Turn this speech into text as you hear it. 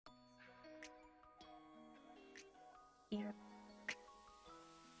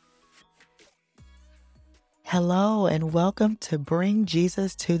Hello, and welcome to Bring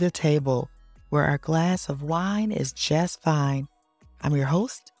Jesus to the Table, where our glass of wine is just fine. I'm your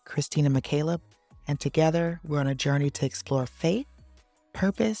host, Christina McCaleb, and together we're on a journey to explore faith,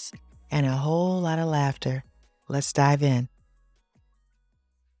 purpose, and a whole lot of laughter. Let's dive in.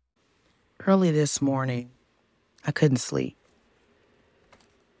 Early this morning, I couldn't sleep.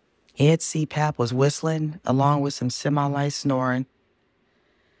 Head CPAP was whistling along with some semi-light snoring.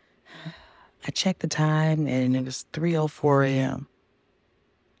 I checked the time and it was 3:04 a.m.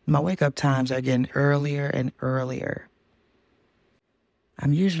 My wake-up times are getting earlier and earlier.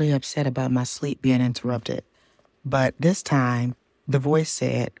 I'm usually upset about my sleep being interrupted, but this time the voice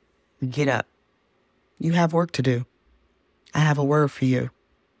said, "Get up. You have work to do. I have a word for you."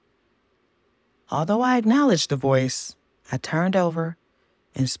 Although I acknowledged the voice, I turned over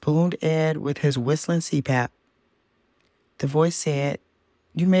and spooned Ed with his whistling CPAP. The voice said,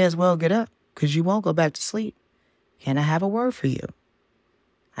 "You may as well get up because you won't go back to sleep. Can I have a word for you?"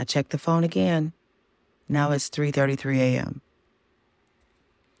 I checked the phone again. Now it's 3:33 a.m.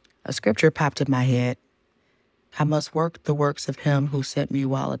 A scripture popped in my head. I must work the works of him who sent me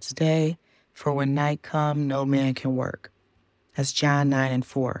while it's day, for when night come, no man can work. That's John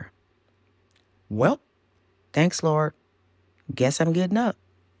 9:4. Well, thanks, Lord. Guess I'm getting up.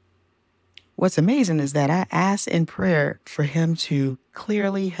 What's amazing is that I asked in prayer for him to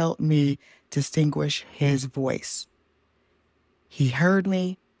clearly help me distinguish his voice. He heard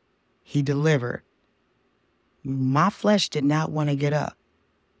me. He delivered. My flesh did not want to get up,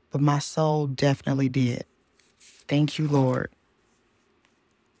 but my soul definitely did. Thank you, Lord.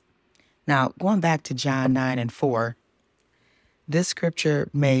 Now, going back to John 9:4, this scripture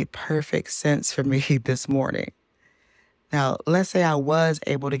made perfect sense for me this morning. Now, let's say I was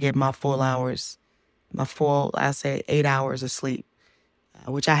able to get my full, I say 8 hours of sleep,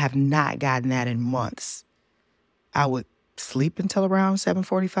 which I have not gotten that in months. I would sleep until around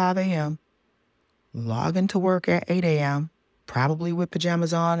 7:45 a.m., log into work at 8 a.m., probably with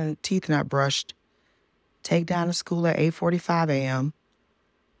pajamas on and teeth not brushed, take down to school at 8:45 a.m.,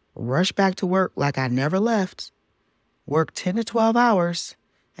 rush back to work like I never left, work 10 to 12 hours,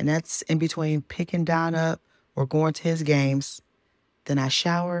 and that's in between picking Don up or going to his games. Then I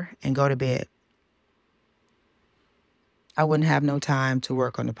shower and go to bed. I wouldn't have no time to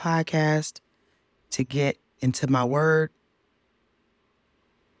work on the podcast, to get into my word,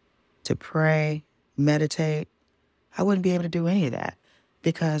 to pray, meditate. I wouldn't be able to do any of that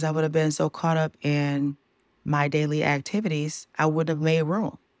because I would have been so caught up in my daily activities, I wouldn't have made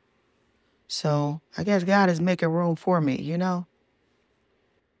room. So I guess God is making room for me, you know?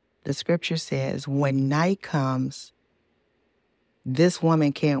 The scripture says, when night comes, this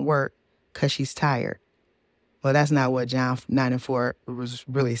woman can't work because she's tired. Well, that's not what John 9:4 was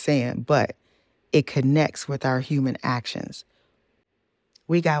really saying, but it connects with our human actions.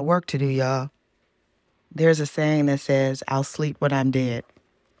 We got work to do, y'all. There's a saying that says, "I'll sleep when I'm dead."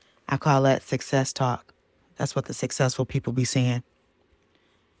 I call that success talk. That's what the successful people be saying.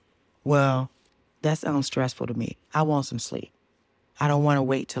 Well, that sounds stressful to me. I want some sleep. I don't want to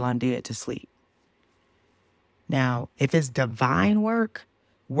wait till I'm dead to sleep. Now, if it's divine work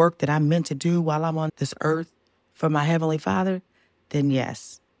that I'm meant to do while I'm on this earth for my Heavenly Father, then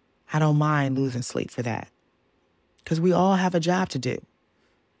yes, I don't mind losing sleep for that. Because we all have a job to do.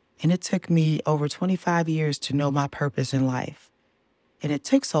 And it took me over 25 years to know my purpose in life. And it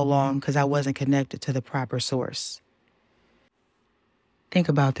took so long because I wasn't connected to the proper source. Think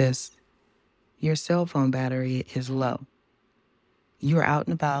about this. Your cell phone battery is low. You're out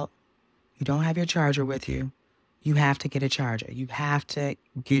and about. You don't have your charger with you. You have to get a charger. You have to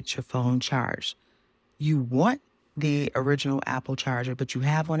get your phone charged. You want the original Apple charger, but you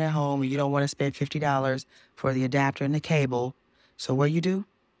have one at home and you don't want to spend $50 for the adapter and the cable. So what do?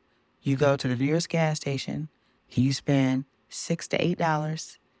 You go to the nearest gas station and you spend $6 to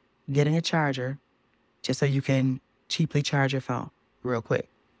 $8 getting a charger just so you can cheaply charge your phone real quick.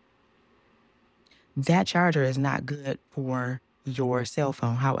 That charger is not good for your cell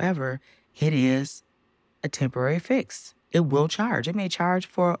phone. However, it is a temporary fix. It will charge. It may charge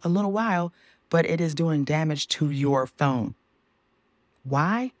for a little while, but it is doing damage to your phone.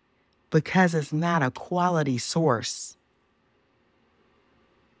 Why? Because it's not a quality source.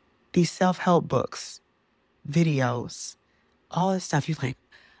 These self-help books, videos, all this stuff, you're like,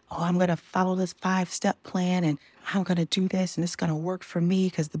 oh, I'm going to follow this 5-step plan and I'm going to do this and it's going to work for me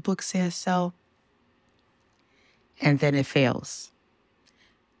because the book says so. And then it fails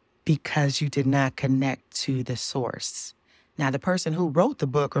because you did not connect to the source. Now, the person who wrote the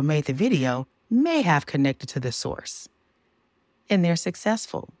book or made the video may have connected to the source, and they're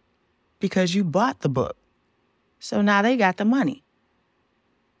successful because you bought the book. So now they got the money.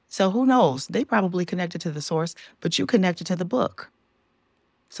 So who knows? They probably connected to the source, but you connected to the book.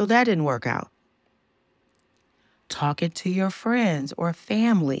 So that didn't work out. Talking to your friends or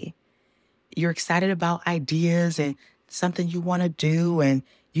family. You're excited about ideas and something you want to do, and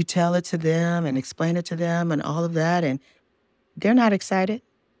you tell it to them and explain it to them and all of that, and they're not excited.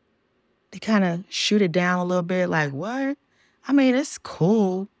 They kind of shoot it down a little bit like, what? I mean, it's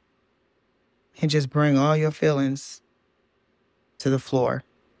cool. And just bring all your feelings to the floor.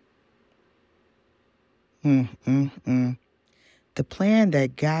 The plan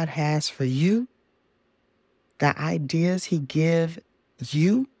that God has for you, the ideas he gives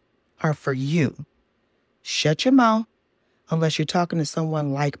you are for you. Shut your mouth unless you're talking to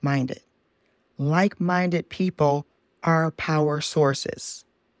someone like-minded. Like-minded people are power sources.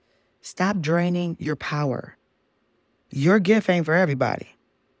 Stop draining your power. Your gift ain't for everybody,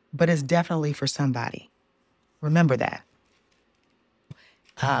 but it's definitely for somebody. Remember that.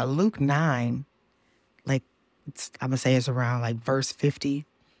 Luke 9, I'm going to say it's around verse 50.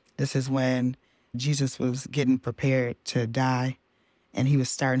 This is when Jesus was getting prepared to die, and he was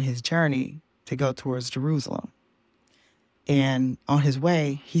starting his journey to go towards Jerusalem. And on his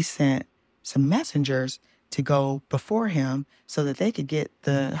way, he sent some messengers to go before him so that they could get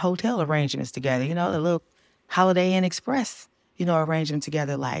the hotel arrangements together, the little Holiday Inn Express, arrangement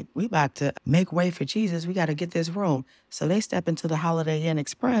together. Like, we about to make way for Jesus. We got to get this room. So they step into the Holiday Inn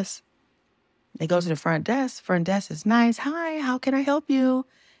Express. They go to the front desk. Front desk is nice. Hi, how can I help you?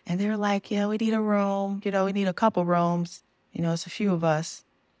 And they're like, yeah, we need a room. We need a couple rooms. It's a few of us.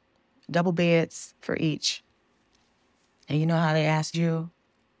 Double beds for each. And you know how they asked you,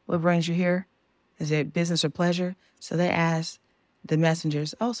 what brings you here? Is it business or pleasure? So they asked the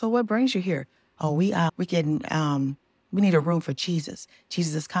messengers, oh, so what brings you here? Oh, we need a room for Jesus.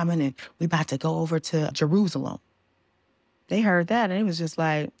 Jesus is coming and we about to go over to Jerusalem. They heard that and it was just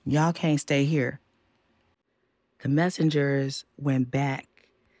like, y'all can't stay here. The messengers went back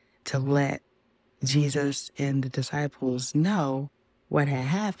to let Jesus and the disciples know what had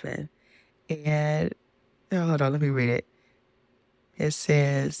happened. And, hold on, let me read it. It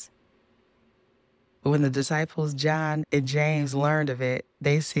says, when the disciples John and James learned of it,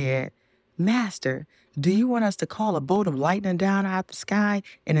 they said, Master, do you want us to call a bolt of lightning down out the sky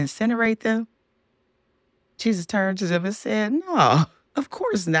and incinerate them? Jesus turned to them and said, no, of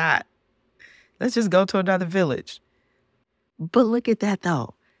course not. Let's just go to another village. But look at that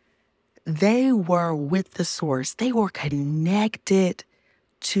though. They were with the source. They were connected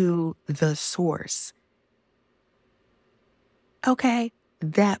to the source. Okay,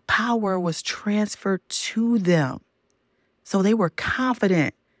 that power was transferred to them. So they were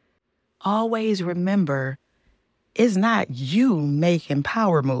confident. Always remember, it's not you making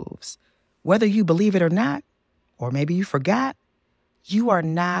power moves. Whether you believe it or not, or maybe you forgot, you are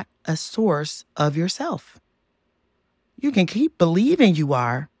not a source of yourself. You can keep believing you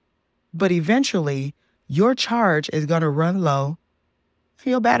are, but eventually your charge is going to run low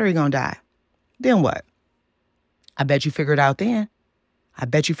and your battery going to die. Then what? I bet you figure it out then. I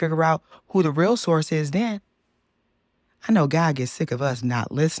bet you figure out who the real source is then. I know God gets sick of us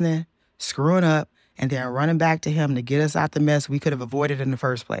not listening, screwing up, and then running back to him to get us out the mess we could have avoided in the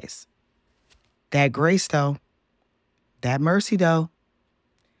first place. That grace, though, that mercy, though,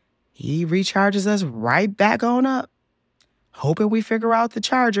 he recharges us right back on up, hoping we figure out the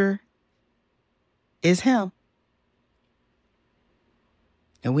charger is him.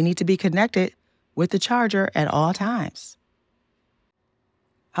 And we need to be connected with the charger at all times.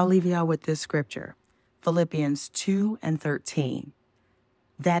 I'll leave y'all with this scripture, Philippians 2:13.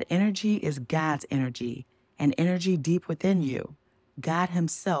 That energy is God's energy, an energy deep within you. God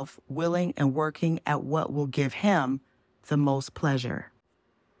himself willing and working at what will give him the most pleasure.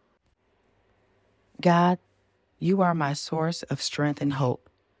 God, you are my source of strength and hope.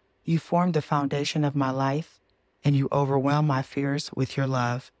 You formed the foundation of my life, and you overwhelm my fears with your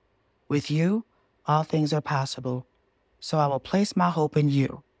love. With you, all things are possible. So I will place my hope in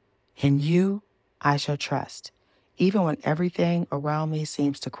you. In you, I shall trust. Even when everything around me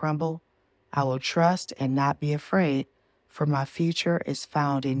seems to crumble, I will trust and not be afraid, for my future is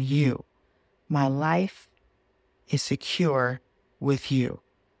found in you. My life is secure with you.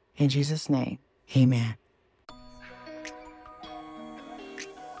 In Jesus' name, amen.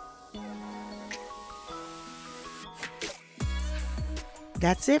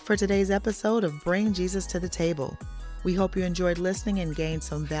 That's it for today's episode of Bring Jesus to the Table. We hope you enjoyed listening and gained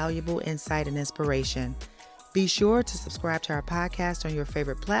some valuable insight and inspiration. Be sure to subscribe to our podcast on your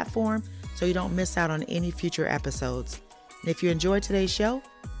favorite platform so you don't miss out on any future episodes. And if you enjoyed today's show,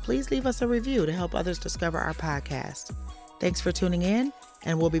 please leave us a review to help others discover our podcast. Thanks for tuning in,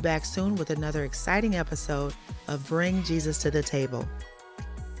 and we'll be back soon with another exciting episode of Bring Jesus to the Table.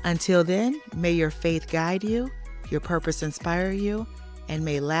 Until then, may your faith guide you, your purpose inspire you, and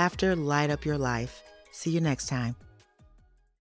may laughter light up your life. See you next time.